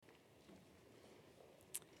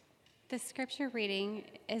The scripture reading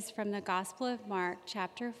is from the Gospel of Mark,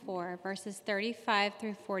 chapter 4, verses 35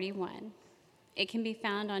 through 41. It can be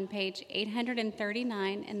found on page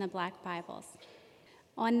 839 in the Black Bibles.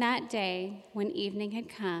 On that day, when evening had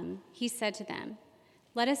come, he said to them,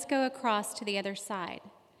 "Let us go across to the other side."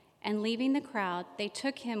 And leaving the crowd, they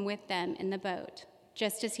took him with them in the boat,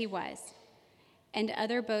 just as he was. And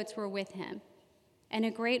other boats were with him. And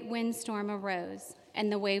a great windstorm arose,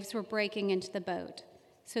 and the waves were breaking into the boat,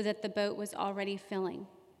 so that the boat was already filling.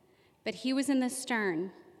 But he was in the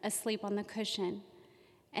stern, asleep on the cushion.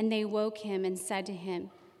 And they woke him and said to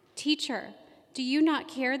him, "Teacher, do you not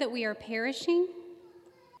care that we are perishing?"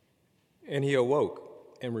 And he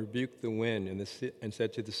awoke and rebuked the wind and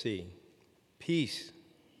said to the sea, "Peace,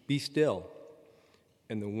 be still."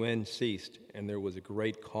 And the wind ceased, and there was a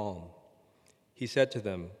great calm. He said to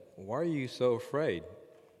them, "Why are you so afraid?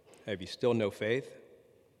 Have you still no faith?"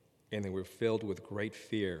 And they were filled with great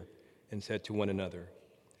fear and said to one another,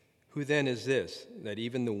 "Who then is this, that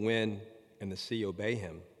even the wind and the sea obey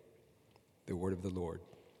him?" The word of the Lord.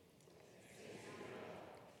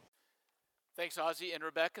 Thanks, Ozzy and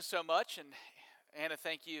Rebecca, so much. And Anna,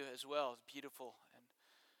 thank you as well. It's beautiful and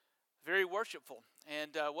very worshipful.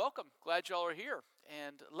 And welcome. Glad y'all are here.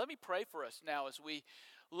 And let me pray for us now as we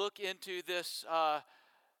look into this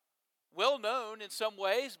well-known in some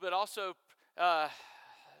ways, but also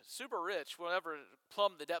super rich. We'll never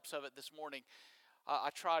plumb the depths of it this morning. I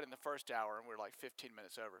tried in the first hour, and we're like 15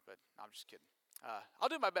 minutes over, but I'm just kidding. I'll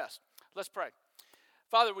do my best. Let's pray.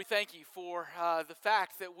 Father, we thank you for the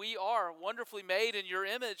fact that we are wonderfully made in your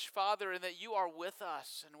image, Father, and that you are with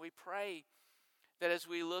us. And we pray that as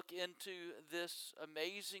we look into this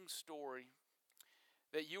amazing story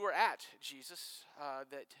that you are at, Jesus,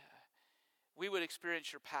 that we would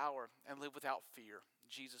experience your power and live without fear. In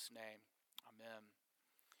Jesus' name, amen.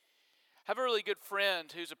 I have a really good friend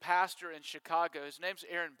who's a pastor in Chicago. His name's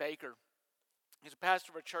Aaron Baker. He's a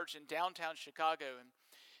pastor of a church in downtown Chicago, and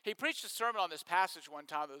he preached a sermon on this passage one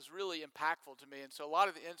time that was really impactful to me. And so a lot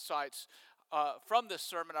of the insights from this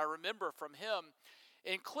sermon I remember from him,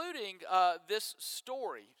 including this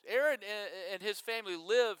story. Aaron and his family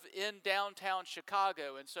live in downtown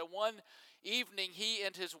Chicago. And so one evening, he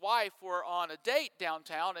and his wife were on a date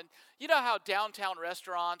downtown. And you know how downtown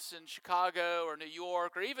restaurants in Chicago or New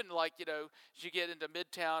York, or even like, as you get into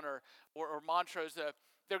Midtown or Montrose,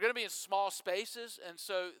 they're going to be in small spaces, and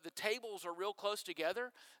so the tables are real close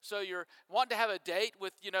together. So you're wanting to have a date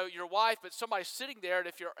with, your wife, but somebody's sitting there, and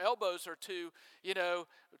if your elbows are too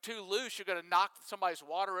loose, you're going to knock somebody's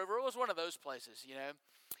water over. It was one of those places,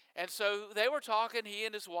 And so they were talking, he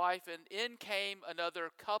and his wife, and in came another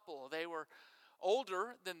couple. They were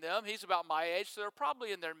older than them. He's about my age, so they're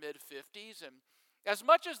probably in their mid-50s. And as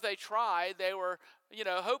much as they tried, they were,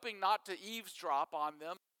 hoping not to eavesdrop on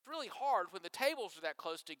them. It's really hard when the tables are that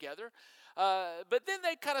close together. But then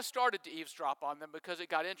they kind of started to eavesdrop on them because it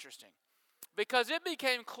got interesting. Because it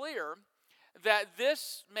became clear that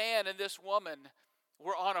this man and this woman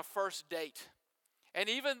were on a first date. And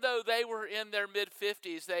even though they were in their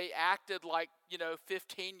mid-50s, they acted like,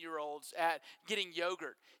 15-year-olds at getting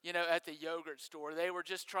yogurt, at the yogurt store. They were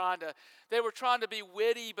just trying to be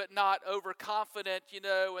witty but not overconfident,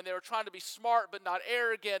 and they were trying to be smart but not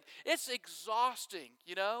arrogant. It's exhausting,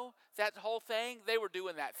 that whole thing. They were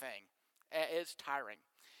doing that thing. It's tiring.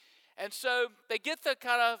 And so they get the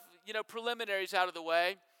kind of, preliminaries out of the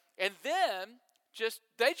way, and then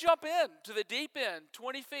they jump in to the deep end,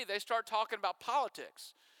 20 feet. They start talking about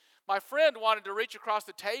politics. My friend wanted to reach across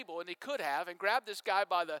the table, and he could have, and grab this guy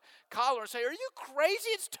by the collar and say, "Are you crazy?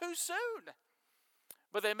 It's too soon."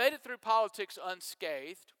 But they made it through politics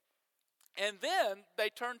unscathed. And then they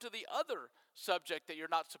turned to the other subject that you're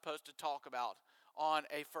not supposed to talk about on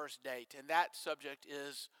a first date, and that subject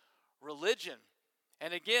is religion.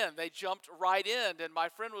 And again, they jumped right in, and my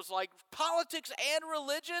friend was like, "Politics and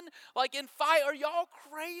religion? Like in fight? Are y'all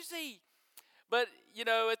crazy?" But,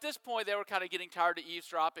 at this point, they were kind of getting tired of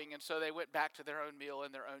eavesdropping, and so they went back to their own meal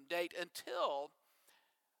and their own date until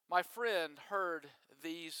my friend heard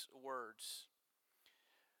these words.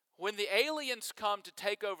 When the aliens come to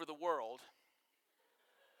take over the world,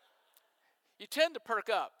 you tend to perk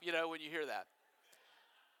up, when you hear that.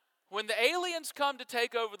 When the aliens come to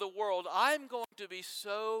take over the world, I'm going to be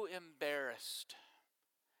so embarrassed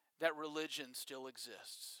that religion still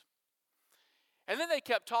exists. And then they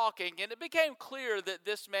kept talking, and it became clear that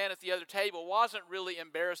this man at the other table wasn't really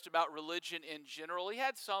embarrassed about religion in general. He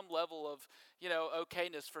had some level of,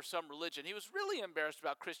 okayness for some religion. He was really embarrassed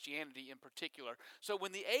about Christianity in particular. So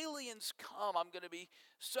when the aliens come, I'm going to be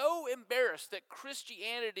so embarrassed that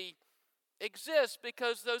Christianity exist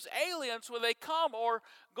because those aliens, when they come, are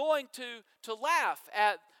going to laugh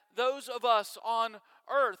at those of us on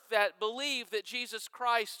earth that believe that Jesus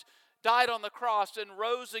Christ died on the cross and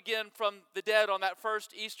rose again from the dead on that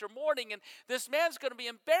first Easter morning. And this man's going to be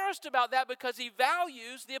embarrassed about that because he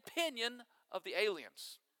values the opinion of the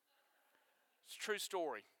aliens. It's a true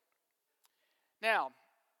story. Now,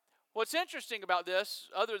 what's interesting about this,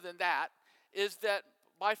 other than that, is that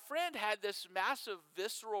my friend had this massive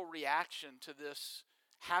visceral reaction to this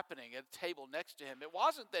happening at the table next to him. It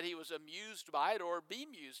wasn't that he was amused by it or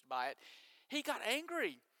bemused by it. He got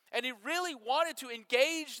angry, and he really wanted to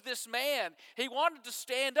engage this man. He wanted to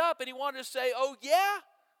stand up, and he wanted to say, "Oh yeah?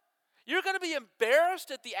 You're going to be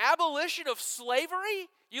embarrassed at the abolition of slavery?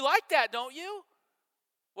 You like that, don't you?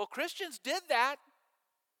 Well, Christians did that.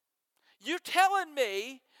 You're telling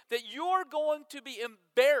me that you're going to be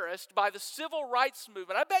embarrassed by the civil rights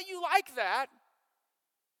movement. I bet you like that.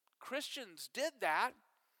 Christians did that.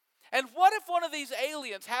 And what if one of these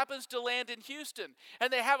aliens happens to land in Houston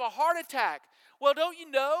and they have a heart attack? Well, don't you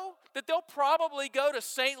know that they'll probably go to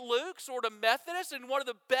St. Luke's or to Methodist and one of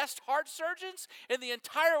the best heart surgeons in the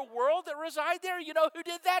entire world that reside there? You know who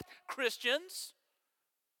did that? Christians.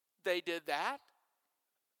 They did that.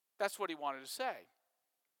 That's what he wanted to say.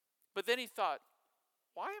 But then he thought,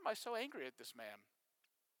 why am I so angry at this man?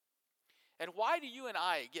 And why do you and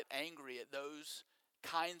I get angry at those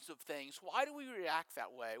kinds of things? Why do we react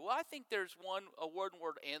that way? Well, I think there's a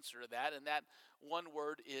one-word answer to that, and that one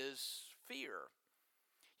word is fear.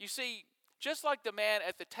 You see, just like the man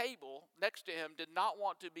at the table next to him did not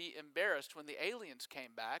want to be embarrassed when the aliens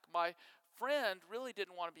came back, my friend really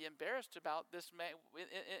didn't want to be embarrassed about this man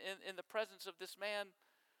in the presence of this man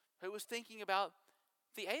who was thinking about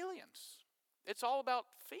the aliens. It's all about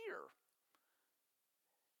fear.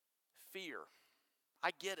 Fear.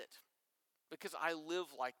 I get it. Because I live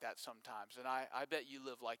like that sometimes, and I bet you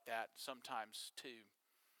live like that sometimes too.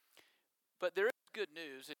 But there is good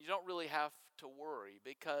news, and you don't really have to worry,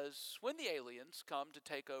 because when the aliens come to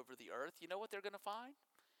take over the earth, you know what they're going to find?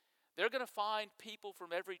 They're going to find people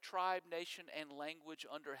from every tribe, nation, and language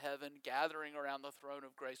under heaven gathering around the throne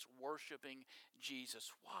of grace, worshiping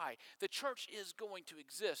Jesus. Why? The church is going to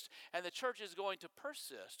exist, and the church is going to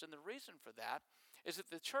persist. And the reason for that is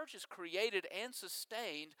that the church is created and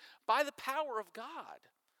sustained by the power of God,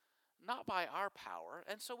 not by our power.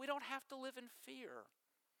 And so we don't have to live in fear.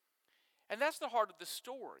 And that's the heart of the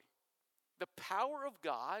story. The power of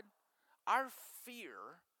God, our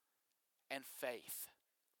fear, and faith.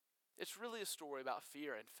 It's really a story about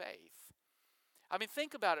fear and faith. I mean,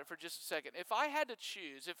 think about it for just a second. If I had to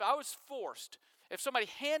choose, if I was forced, if somebody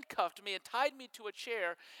handcuffed me and tied me to a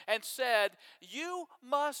chair and said, you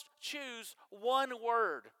must choose one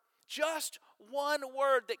word, just one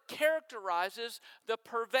word that characterizes the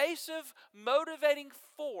pervasive, motivating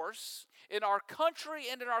force in our country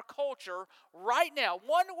and in our culture right now,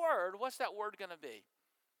 one word, what's that word going to be?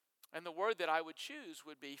 And the word that I would choose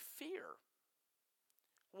would be fear.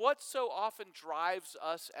 What so often drives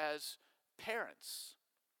us as parents?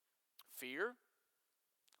 Fear.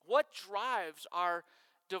 What drives our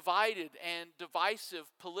divided and divisive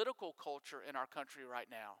political culture in our country right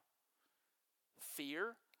now?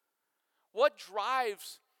 Fear. What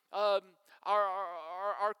drives our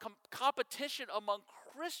competition among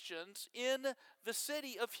Christians in the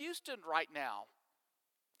city of Houston right now?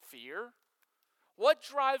 Fear. What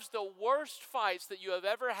drives the worst fights that you have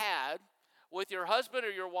ever had with your husband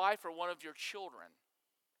or your wife or one of your children?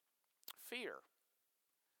 Fear.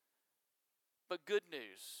 But good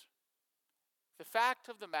news. The fact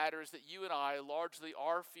of the matter is that you and I largely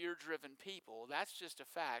are fear-driven people. That's just a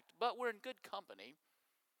fact. But we're in good company.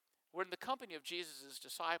 We're in the company of Jesus'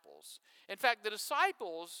 disciples. In fact, the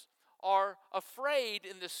disciples are afraid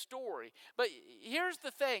in this story. But here's the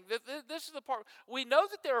thing. This is the part. We know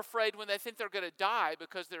that they're afraid when they think they're going to die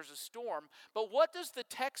because there's a storm. But what does the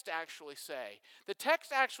text actually say? The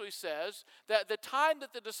text actually says that the time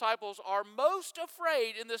that the disciples are most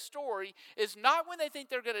afraid in this story is not when they think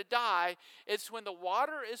they're going to die. It's when the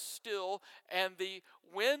water is still and the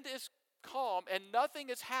wind is calm and nothing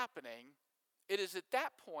is happening. It is at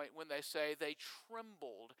that point when they say they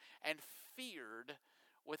trembled and feared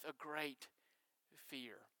with a great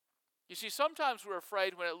fear. You see, sometimes we're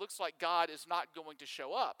afraid when it looks like God is not going to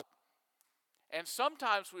show up. And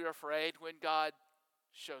sometimes we're afraid when God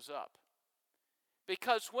shows up.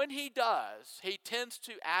 Because when he does, he tends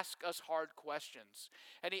to ask us hard questions.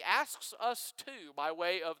 And he asks us too, by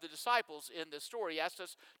way of the disciples in this story, he asks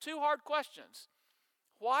us two hard questions.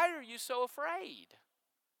 Why are you so afraid?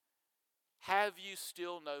 Have you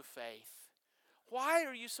still no faith? Why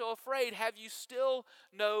are you so afraid? Have you still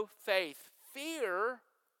no faith? fear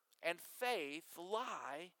and faith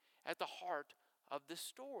lie at the heart of this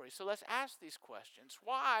story. So let's ask these questions.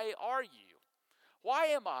 Why are you? Why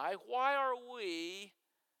am I? Why are we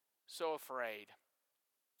so afraid?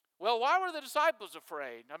 Well, why were the disciples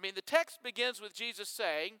afraid? I mean, the text begins with Jesus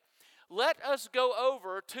saying, let us go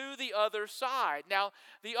over to the other side. Now,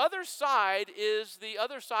 the other side is the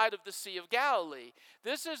other side of the Sea of Galilee.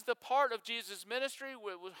 This is the part of Jesus' ministry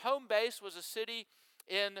where home base was a city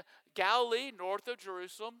in Galilee, north of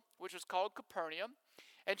Jerusalem, which was called Capernaum.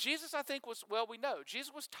 And Jesus, I think,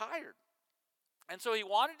 Jesus was tired. And so he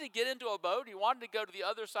wanted to get into a boat. He wanted to go to the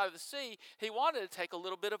other side of the sea. He wanted to take a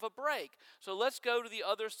little bit of a break. So let's go to the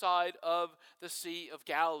other side of the Sea of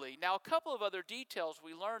Galilee. Now, a couple of other details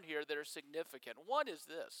we learn here that are significant. One is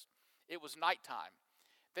this. It was nighttime.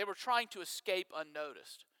 They were trying to escape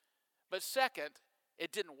unnoticed. But second,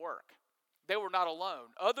 it didn't work. They were not alone.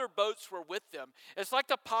 Other boats were with them. It's like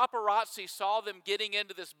the paparazzi saw them getting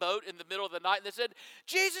into this boat in the middle of the night, and they said,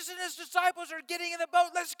 Jesus and his disciples are getting in the boat,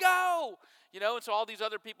 let's go! And so all these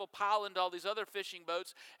other people pile into all these other fishing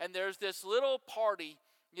boats, and there's this little party,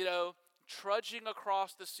 trudging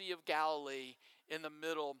across the Sea of Galilee in the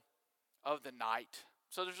middle of the night.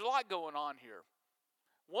 So there's a lot going on here.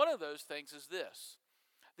 One of those things is this.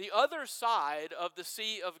 The other side of the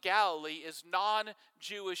Sea of Galilee is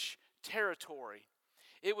non-Jewish territory.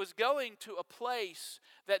 It was going to a place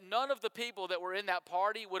that none of the people that were in that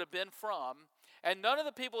party would have been from, and none of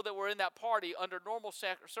the people that were in that party under normal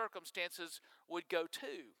circumstances would go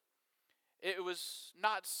to. It was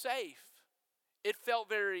not safe. It felt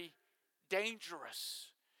very dangerous.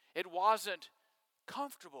 It wasn't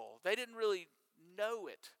comfortable. They didn't really know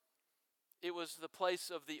it. It was the place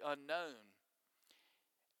of the unknown.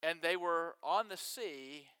 And they were on the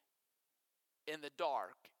sea in the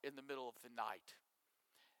dark, in the middle of the night.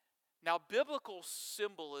 Now, biblical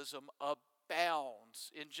symbolism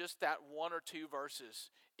abounds in just that one or two verses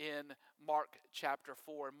in Mark chapter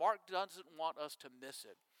 4. And Mark doesn't want us to miss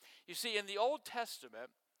it. You see, in the Old Testament,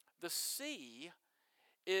 the sea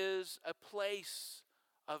is a place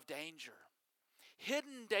of danger.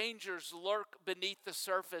 Hidden dangers lurk beneath the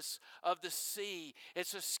surface of the sea.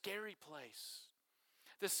 It's a scary place.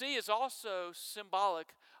 The sea is also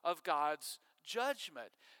symbolic of God's judgment.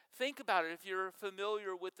 Think about it if you're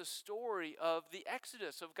familiar with the story of the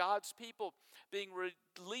Exodus, of God's people being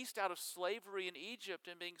released out of slavery in Egypt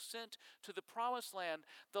and being sent to the Promised Land.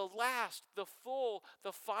 The last, the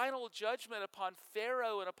final judgment upon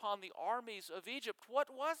Pharaoh and upon the armies of Egypt. What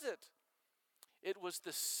was it? It was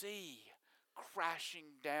the sea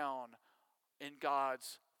crashing down in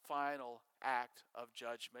God's final act of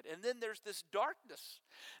judgment. And then there's this darkness,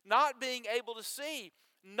 not being able to see,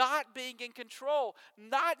 not being in control,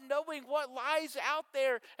 not knowing what lies out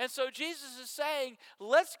there. And so Jesus is saying,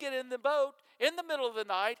 let's get in the boat in the middle of the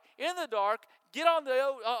night, in the dark, get on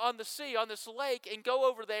the sea, on this lake, and go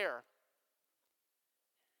over there.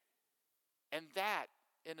 And that,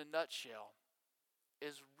 in a nutshell,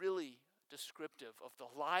 is really descriptive of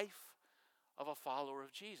the life of a follower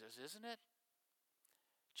of Jesus, isn't it?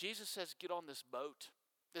 Jesus says, get on this boat,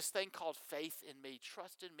 this thing called faith in me,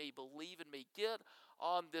 trust in me, believe in me. Get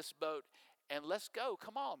on this boat and let's go.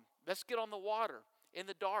 Come on, let's get on the water in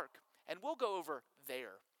the dark and we'll go over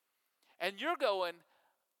there. And you're going,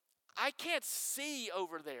 I can't see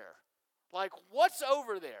over there. Like, what's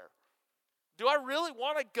over there? Do I really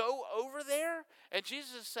want to go over there? And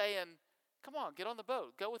Jesus is saying, come on, get on the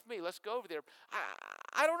boat. Go with me. Let's go over there.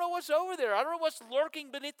 I don't know what's over there. I don't know what's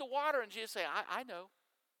lurking beneath the water. And Jesus is saying, I know.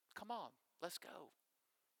 Come on, let's go.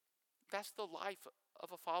 That's the life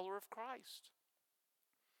of a follower of Christ.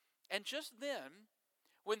 And just then,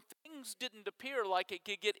 when things didn't appear like it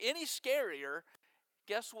could get any scarier,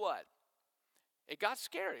 guess what? It got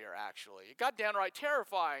scarier, actually. It got downright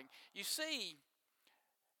terrifying. You see,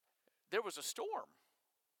 there was a storm.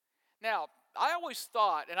 Now, I always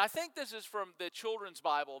thought, and I think this is from the children's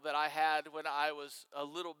Bible that I had when I was a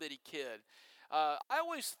little bitty kid. I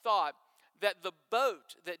always thought that the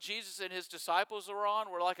boat that Jesus and his disciples were on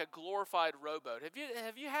were like a glorified rowboat.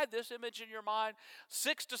 Have you had this image in your mind?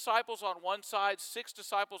 6 disciples on one side, 6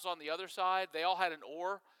 disciples on the other side. They all had an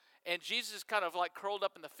oar. And Jesus is kind of like curled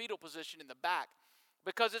up in the fetal position in the back.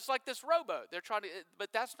 Because it's like this rowboat. But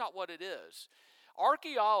that's not what it is.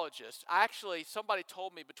 Archaeologists, actually, somebody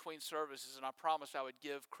told me between services, and I promised I would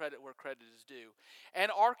give credit where credit is due. An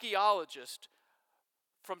archaeologist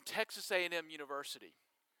from Texas A&M University.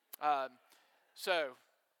 So,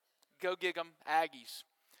 go gig 'em, Aggies.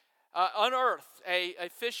 Unearthed a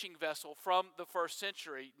fishing vessel from the first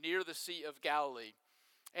century near the Sea of Galilee.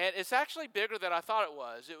 And it's actually bigger than I thought it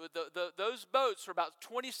was. Those boats are about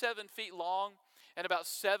 27 feet long and about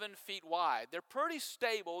 7 feet wide. They're pretty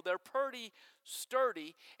stable, they're pretty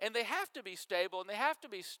sturdy, and they have to be stable and they have to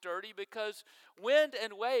be sturdy because wind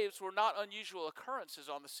and waves were not unusual occurrences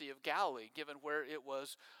on the Sea of Galilee, given where it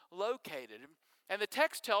was located. And the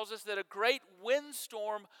text tells us that a great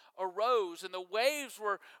windstorm arose and the waves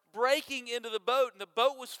were breaking into the boat and the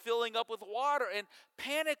boat was filling up with water and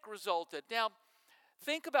panic resulted. Now,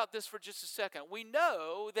 think about this for just a second. We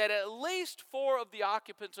know that at least 4 of the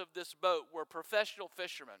occupants of this boat were professional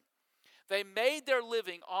fishermen. They made their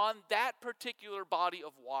living on that particular body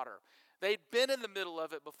of water. They'd been in the middle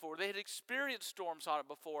of it before. They had experienced storms on it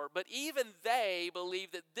before. But even they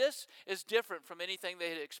believe that this is different from anything they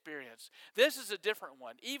had experienced. This is a different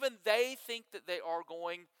one. Even they think that they are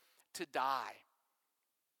going to die.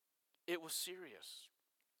 It was serious.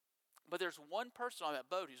 But there's one person on that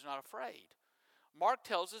boat who's not afraid. Mark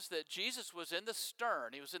tells us that Jesus was in the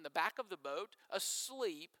stern. He was in the back of the boat,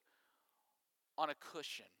 asleep on a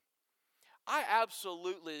cushion. I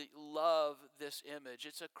absolutely love this image.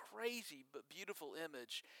 It's a crazy but beautiful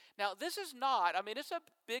image. Now, this is not, it's a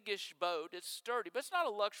biggish boat. It's sturdy, but it's not a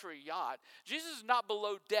luxury yacht. Jesus is not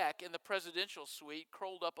below deck in the presidential suite,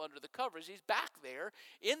 curled up under the covers. He's back there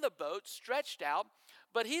in the boat, stretched out,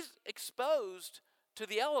 but he's exposed to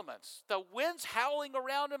the elements. The wind's howling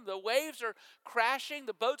around him. The waves are crashing.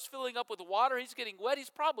 The boat's filling up with water. He's getting wet. He's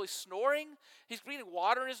probably snoring. He's getting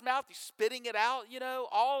water in his mouth. He's spitting it out,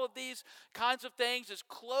 all of these kinds of things. His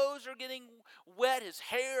clothes are getting wet. His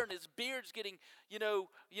hair and his beard's getting,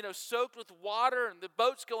 soaked with water, and the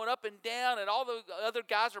boat's going up and down, and all the other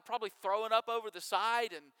guys are probably throwing up over the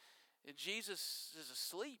side, and Jesus is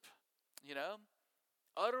asleep,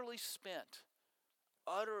 utterly spent.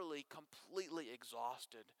 Utterly, completely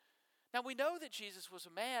exhausted. Now, we know that Jesus was a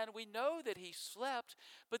man. We know that he slept.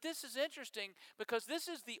 But this is interesting because this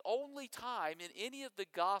is the only time in any of the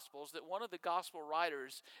Gospels that one of the Gospel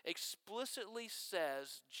writers explicitly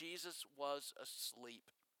says Jesus was asleep.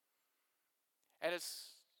 And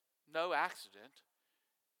it's no accident.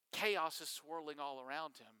 Chaos is swirling all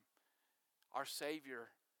around him. Our Savior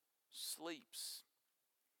sleeps.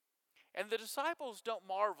 And the disciples don't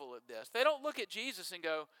marvel at this. They don't look at Jesus and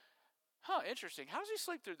go, interesting. How does he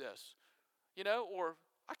sleep through this? Or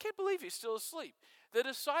I can't believe he's still asleep. The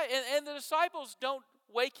disciples don't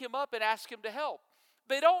wake him up and ask him to help.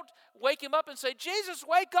 They don't wake him up and say, Jesus,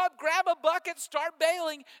 wake up, grab a bucket, start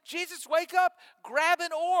bailing. Jesus, wake up, grab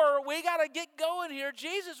an oar. We got to get going here.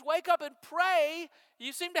 Jesus, wake up and pray.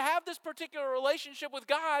 You seem to have this particular relationship with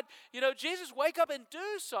God. Jesus, wake up and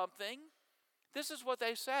do something. This is what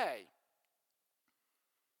they say.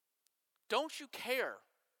 Don't you care?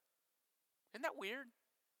 Isn't that weird?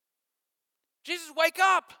 Jesus, wake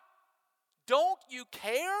up! Don't you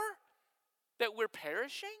care that we're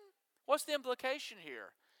perishing? What's the implication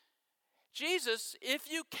here? Jesus, if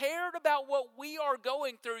you cared about what we are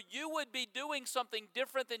going through, you would be doing something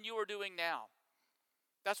different than you are doing now.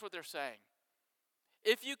 That's what they're saying.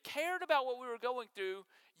 If you cared about what we were going through,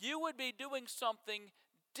 you would be doing something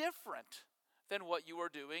different than what you are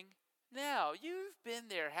doing now. You've been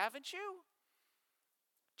there, haven't you?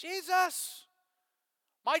 Jesus,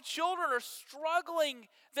 my children are struggling.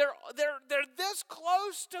 They're this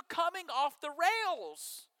close to coming off the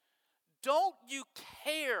rails. Don't you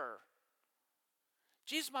care?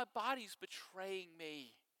 Jesus, my body's betraying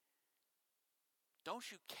me.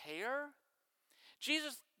 Don't you care?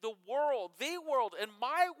 Jesus, the world, and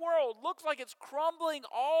my world looks like it's crumbling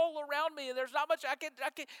all around me, and there's not much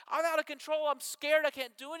I'm out of control. I'm scared. I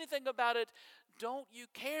can't do anything about it. Don't you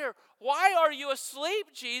care? Why are you asleep,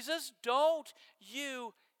 Jesus? Don't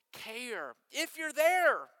you care? If you're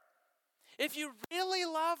there, if you really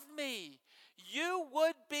love me, you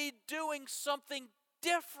would be doing something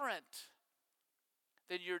different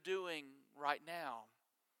than you're doing right now.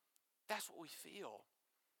 That's what we feel.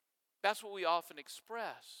 That's what we often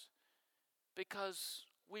express because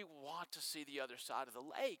we want to see the other side of the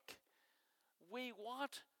lake. We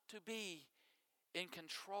want to be in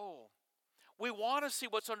control. We want to see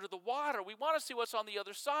what's under the water. We want to see what's on the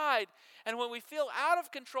other side. And when we feel out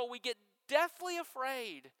of control, we get deathly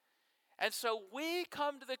afraid. And so we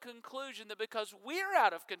come to the conclusion that because we're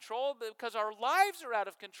out of control, because our lives are out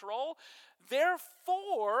of control,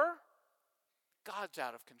 therefore, God's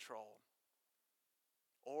out of control.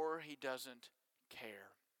 Or he doesn't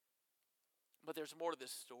care. But there's more to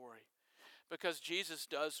this story. Because Jesus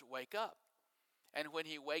does wake up. And when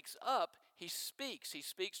he wakes up, he speaks. He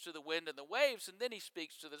speaks to the wind and the waves, and then he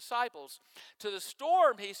speaks to the disciples. To the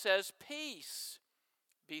storm, he says, peace,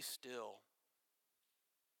 be still.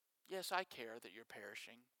 Yes, I care that you're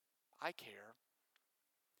perishing. I care.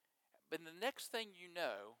 But the next thing you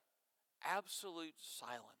know, absolute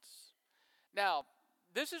silence. Now,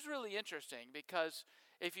 this is really interesting because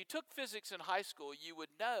if you took physics in high school, you would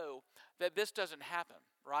know that this doesn't happen,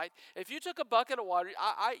 right? If you took a bucket of water,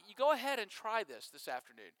 you go ahead and try this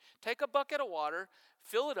afternoon. Take a bucket of water,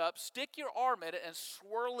 fill it up, stick your arm in it, and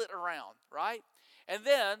swirl it around, right? And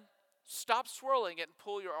then stop swirling it and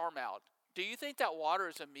pull your arm out. Do you think that water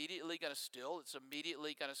is immediately going to still? It's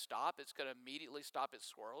immediately going to stop? It's going to immediately stop its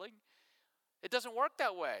swirling? It doesn't work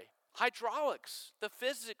that way. Hydraulics, the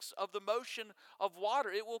physics of the motion of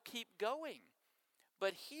water, it will keep going.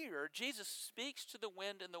 But here, Jesus speaks to the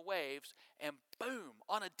wind and the waves, and boom,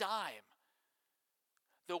 on a dime,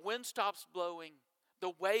 the wind stops blowing,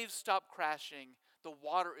 the waves stop crashing, the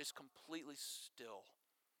water is completely still.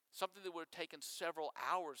 Something that would have taken several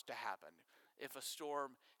hours to happen if a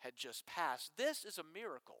storm had just passed. This is a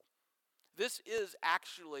miracle. This is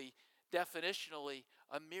actually definitionally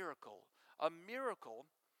a miracle. A miracle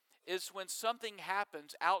is when something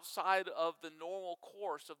happens outside of the normal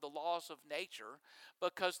course of the laws of nature,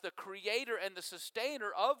 because the creator and the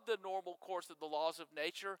sustainer of the normal course of the laws of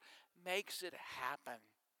nature makes it happen.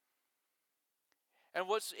 And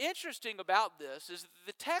what's interesting about this is that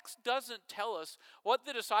the text doesn't tell us what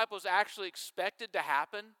the disciples actually expected to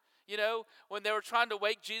happen. You know, when they were trying to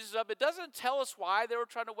wake Jesus up, it doesn't tell us why they were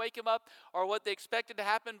trying to wake him up or what they expected to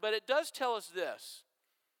happen, but it does tell us this.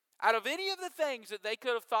 Out of any of the things that they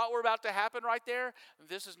could have thought were about to happen right there,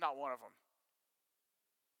 this is not one of them.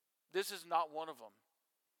 This is not one of them.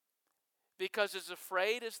 Because as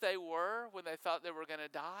afraid as they were when they thought they were going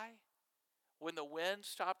to die, when the wind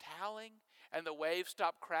stopped howling and the waves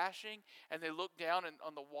stopped crashing and they looked down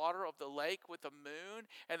on the water of the lake with the moon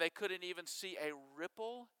and they couldn't even see a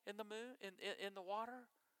ripple in the moon in the water,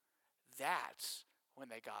 that's when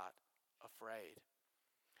they got afraid.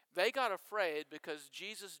 They got afraid because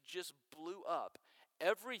Jesus just blew up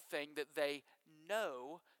everything that they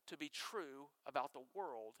know to be true about the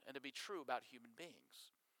world and to be true about human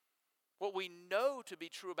beings. What we know to be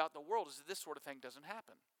true about the world is that this sort of thing doesn't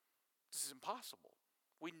happen. This is impossible.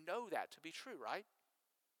 We know that to be true, right?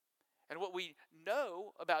 And what we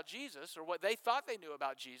know about Jesus, or what they thought they knew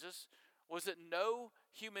about Jesus, was that no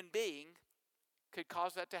human being could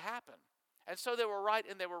cause that to happen. And so they were right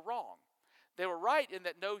and they were wrong. They were right in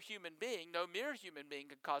that no human being, no mere human being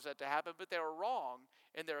could cause that to happen, but they were wrong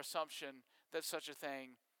in their assumption that such a thing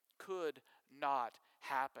could not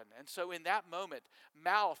happen. And so in that moment,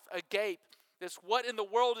 mouth agape, this what in the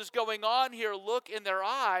world is going on here, look in their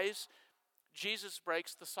eyes, Jesus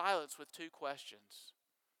breaks the silence with two questions.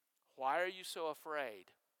 Why are you so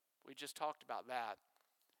afraid? We just talked about that.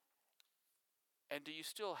 And do you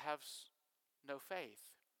still have no faith?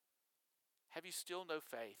 Have you still no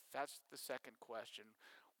faith? That's the second question.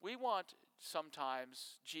 We want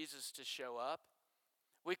sometimes Jesus to show up.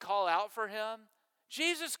 We call out for him.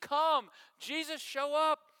 Jesus, come. Jesus, show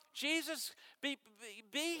up. Jesus, be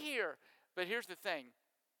here. But here's the thing.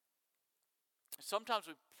 Sometimes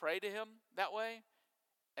we pray to him that way,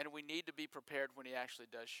 and we need to be prepared when he actually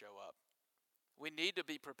does show up. We need to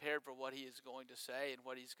be prepared for what he is going to say and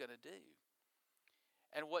what he's going to do.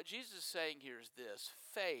 And what Jesus is saying here is this: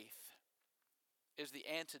 faith is the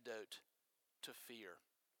antidote to fear.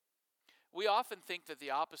 We often think that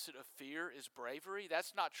the opposite of fear is bravery.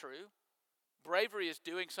 That's not true. Bravery is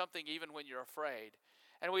doing something even when you're afraid.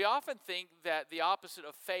 And we often think that the opposite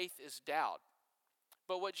of faith is doubt.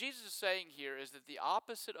 But what Jesus is saying here is that the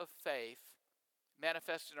opposite of faith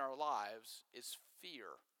manifested in our lives is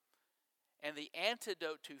fear. And the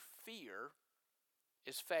antidote to fear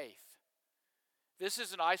is faith. This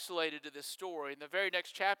isn't isolated to this story. In the very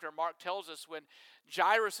next chapter, Mark tells us when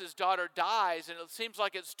Jairus' daughter dies, and it seems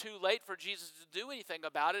like it's too late for Jesus to do anything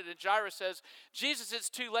about it. And Jairus says, Jesus, it's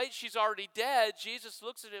too late. She's already dead. Jesus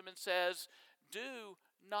looks at him and says, do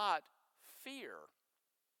not fear.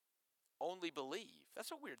 Only believe.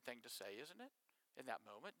 That's a weird thing to say, isn't it? In that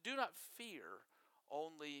moment. Do not fear.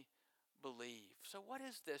 Only believe. So what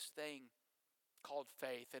is this thing called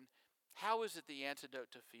faith? And how is it the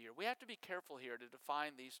antidote to fear? We have to be careful here to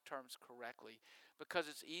define these terms correctly because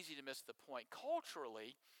it's easy to miss the point.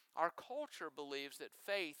 Culturally, our culture believes that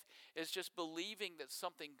faith is just believing that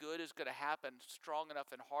something good is going to happen strong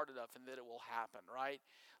enough and hard enough and that it will happen, right?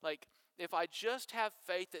 Like, if I just have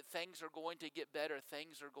faith that things are going to get better,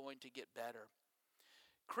 things are going to get better.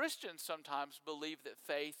 Christians sometimes believe that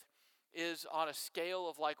faith is on a scale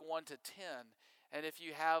of like 1 to 10. And if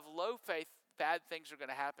you have low faith, bad things are going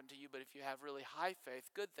to happen to you, but if you have really high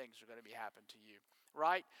faith, good things are going to be happen to you,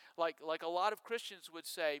 right? Like a lot of Christians would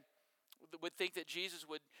say, would think that Jesus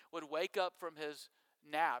would wake up from his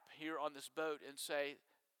nap here on this boat and say,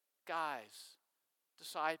 guys,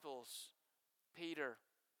 disciples, Peter,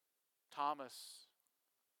 Thomas,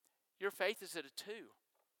 your faith is at a 2.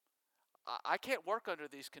 I can't work under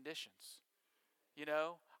these conditions. You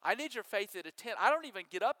know, I need your faith at a 10. I don't even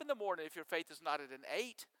get up in the morning if your faith is not at an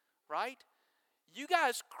 8, right? You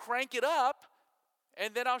guys crank it up,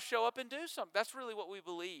 and then I'll show up and do something. That's really what we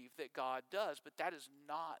believe that God does, but that is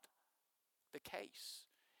not the case.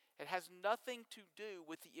 It has nothing to do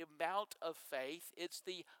with the amount of faith. It's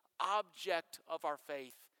the object of our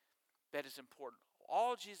faith that is important.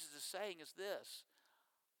 All Jesus is saying is this: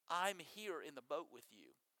 I'm here in the boat with you.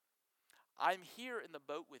 I'm here in the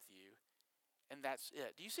boat with you, and that's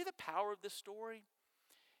it. Do you see the power of this story?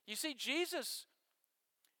 You see, Jesus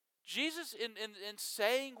in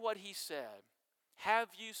saying what he said, have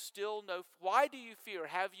you still no, why do you fear,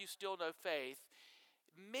 have you still no faith,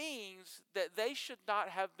 means that they should not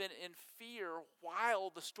have been in fear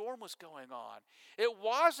while the storm was going on. It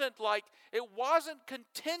wasn't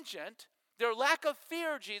contingent. Their lack of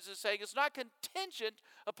fear, Jesus is saying, is not contingent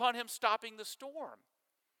upon him stopping the storm.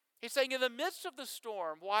 He's saying, in the midst of the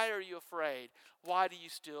storm, why are you afraid? Why do you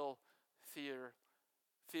still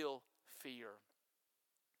feel fear?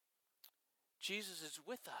 Jesus is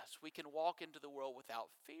with us. We can walk into the world without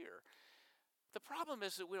fear. The problem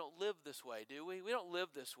is that we don't live this way, do we? We don't live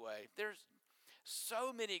this way. There's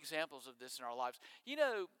so many examples of this in our lives. You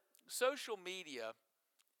know, social media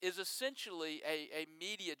is essentially a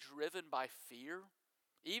media driven by fear,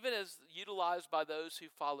 even as utilized by those who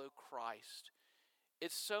follow Christ.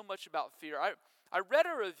 It's so much about fear. I read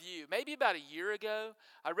a review, maybe about a year ago.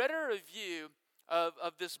 I read a review of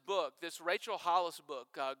this book, this Rachel Hollis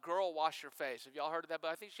book, Girl, Wash Your Face. Have y'all heard of that book?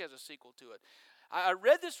 I think she has a sequel to it. I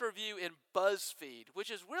read this review in BuzzFeed,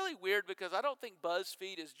 which is really weird because I don't think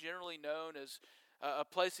BuzzFeed is generally known as a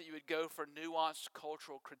place that you would go for nuanced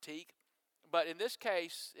cultural critique. But in this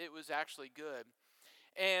case, it was actually good.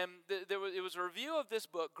 And it was a review of this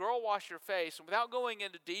book, Girl, Wash Your Face. And without going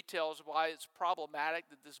into details of why it's problematic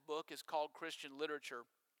that this book is called Christian literature,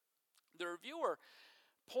 the reviewer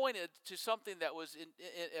pointed to something that was in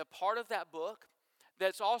a part of that book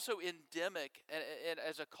that's also endemic and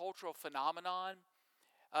as a cultural phenomenon,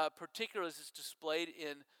 particularly as it's displayed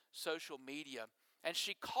in social media. And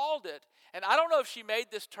she called it, and I don't know if she made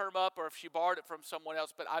this term up or if she borrowed it from someone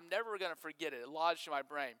else, but I'm never going to forget it. It lodged in my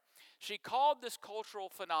brain. She called this cultural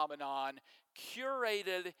phenomenon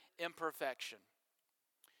curated imperfection.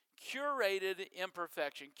 Curated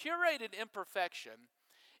imperfection. Curated imperfection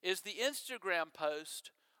is the Instagram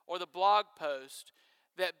post or the blog post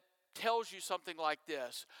that tells you something like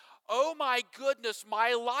this: oh my goodness,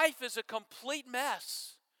 my life is a complete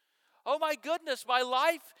mess. Oh my goodness, my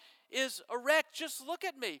life is a wreck. Just look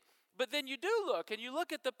at me. But then you do look, and you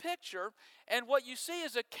look at the picture, and what you see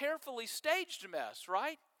is a carefully staged mess,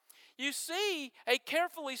 right? You see a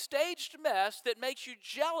carefully staged mess that makes you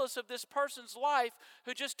jealous of this person's life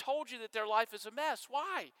who just told you that their life is a mess.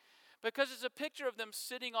 Why? Because it's a picture of them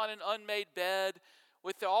sitting on an unmade bed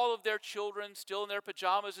with all of their children still in their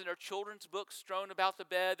pajamas and their children's books strewn about the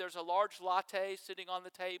bed. There's a large latte sitting on the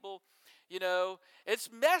table. You know, it's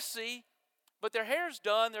messy, but their hair's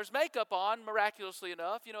done. There's makeup on, miraculously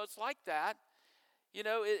enough. You know, it's like that. You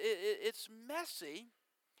know, it's messy.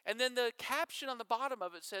 And then the caption on the bottom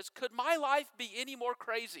of it says, could my life be any more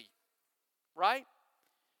crazy? Right?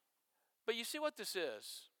 But you see what this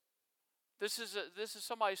is? This is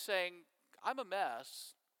somebody saying, I'm a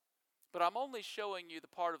mess, but I'm only showing you the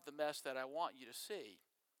part of the mess that I want you to see.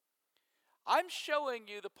 I'm showing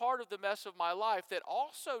you the part of the mess of my life that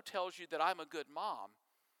also tells you that I'm a good mom.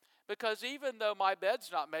 Because even though my bed's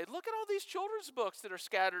not made, look at all these children's books that are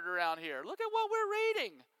scattered around here. Look at what we're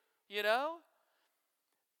reading, you know?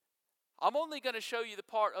 I'm only going to show you the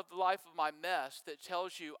part of the life of my mess that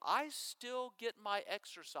tells you I still get my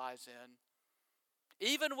exercise in.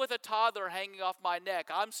 Even with a toddler hanging off my neck,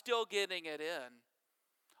 I'm still getting it in.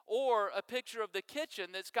 Or a picture of the kitchen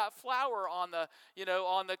that's got flour on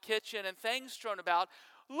the kitchen and things strewn about.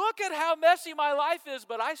 Look at how messy my life is,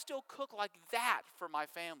 but I still cook like that for my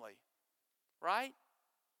family. Right?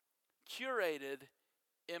 Curated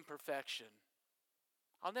imperfection.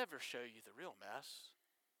 I'll never show you the real mess.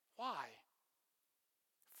 Why?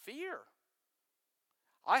 Fear.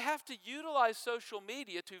 I have to utilize social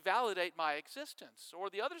media to validate my existence.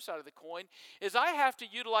 Or the other side of the coin is I have to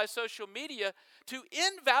utilize social media to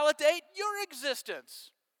invalidate your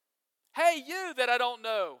existence. Hey, you that I don't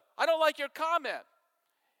know, I don't like your comment.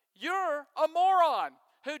 You're a moron.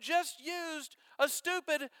 who just used a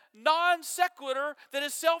stupid non sequitur that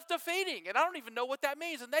is self-defeating. And I don't even know what that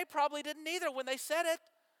means. And they probably didn't either when they said it.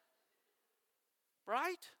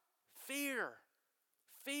 Right? Fear.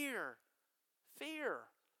 Fear. Fear.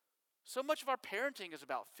 So much of our parenting is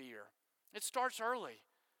about fear. It starts early.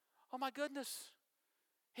 Oh my goodness.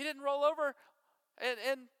 He didn't roll over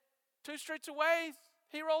and 2 streets away,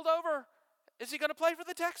 he rolled over. Is he going to play for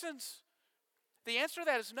the Texans? The answer to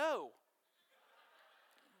that is no.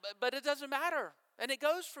 But it doesn't matter. And it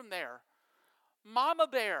goes from there. Mama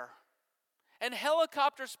Bear and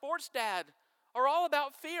Helicopter Sports Dad are all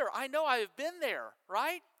about fear. I know I have been there,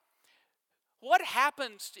 right? What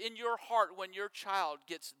happens in your heart when your child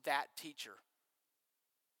gets that teacher?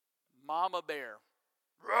 Mama Bear.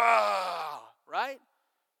 Rah! Right?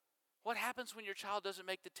 What happens when your child doesn't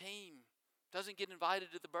make the team? Doesn't get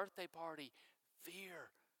invited to the birthday party? Fear,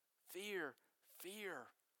 fear, fear.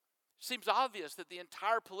 Seems obvious that the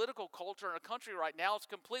entire political culture in a country right now is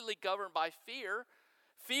completely governed by fear.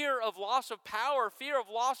 Fear of loss of power, fear of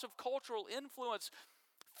loss of cultural influence,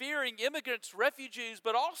 fearing immigrants, refugees,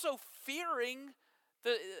 but also fearing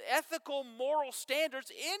the ethical, moral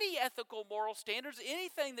standards, any ethical, moral standards,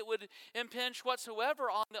 anything that would impinge whatsoever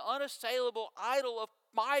on the unassailable idol of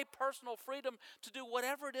my personal freedom to do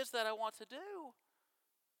whatever it is that I want to do.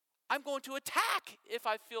 I'm going to attack if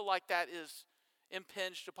I feel like that is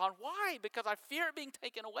impinged upon. Why? Because I fear it being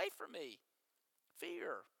taken away from me.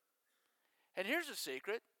 Fear. And here's a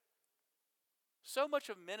secret. So much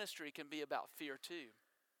of ministry can be about fear too.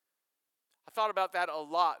 I thought about that a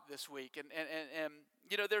lot this week. And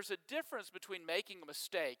you know, there's a difference between making a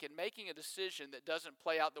mistake and making a decision that doesn't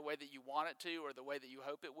play out the way that you want it to or the way that you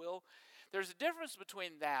hope it will. There's a difference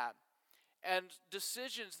between that and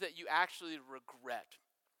decisions that you actually regret.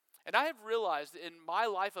 And I have realized in my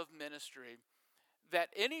life of ministry that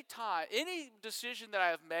any decision that I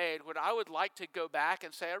have made when I would like to go back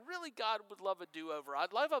and say, I really, God, would love a do-over.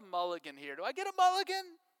 I'd love a mulligan here. Do I get a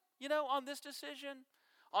mulligan, on this decision?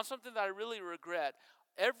 On something that I really regret.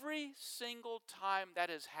 Every single time that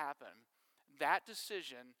has happened, that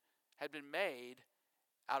decision had been made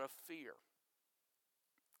out of fear.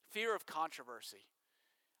 Fear of controversy.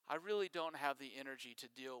 I really don't have the energy to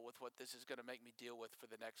deal with what this is going to make me deal with for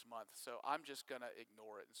the next month, so I'm just going to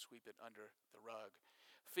ignore it and sweep it under the rug.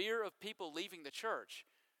 Fear of people leaving the church.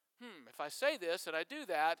 If I say this and I do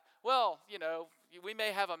that, well, we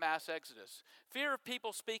may have a mass exodus. Fear of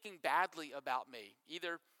people speaking badly about me,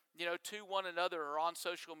 either, to one another or on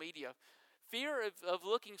social media. Fear of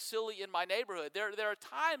looking silly in my neighborhood. There are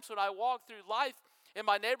times when I walk through life in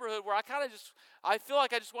my neighborhood where I feel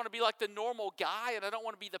like I just want to be like the normal guy and I don't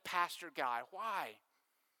want to be the pastor guy. Why?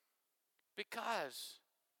 Because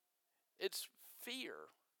it's fear.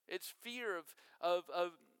 It's fear of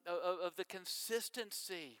the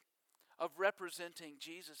consistency of representing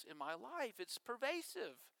Jesus in my life. It's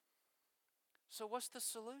pervasive. So what's the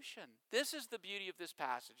solution? This is the beauty of this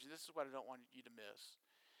passage. This is what I don't want you to miss.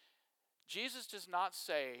 Jesus does not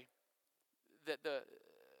say that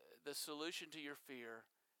the solution to your fear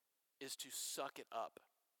is to suck it up.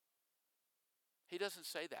 He doesn't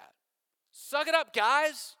say that. Suck it up,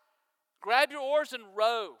 guys. Grab your oars and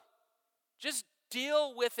row. Just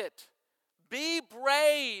deal with it. Be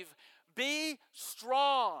brave. Be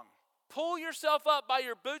strong. Pull yourself up by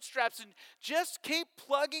your bootstraps and just keep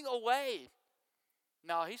plugging away.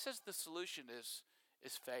 No, he says the solution is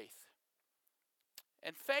faith.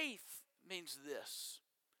 And faith means this.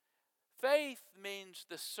 Faith means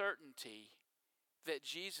the certainty that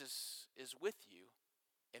Jesus is with you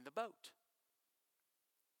in the boat.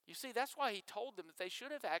 You see, that's why he told them that they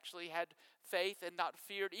should have actually had faith and not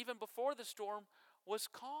feared even before the storm was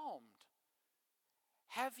calmed.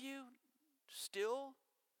 Have you still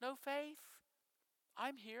no faith?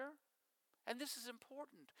 I'm here. And this is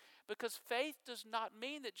important because faith does not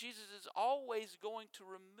mean that Jesus is always going to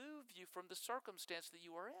remove you from the circumstance that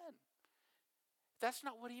you are in. That's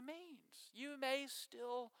not what he means. You may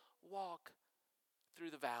still walk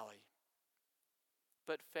through the valley.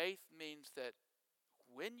 But faith means that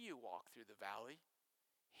when you walk through the valley,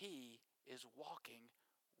 he is walking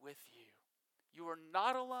with you. You are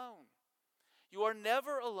not alone. You are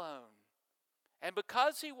never alone. And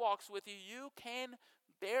because he walks with you, you can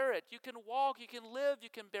bear it. You can walk, you can live, you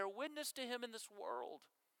can bear witness to him in this world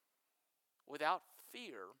without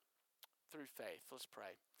fear through faith. Let's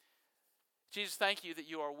pray. Jesus, thank you that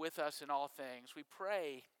you are with us in all things. We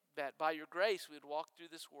pray that by your grace we would walk through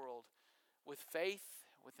this world with faith,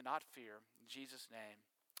 with not fear. In Jesus' name,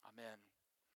 amen.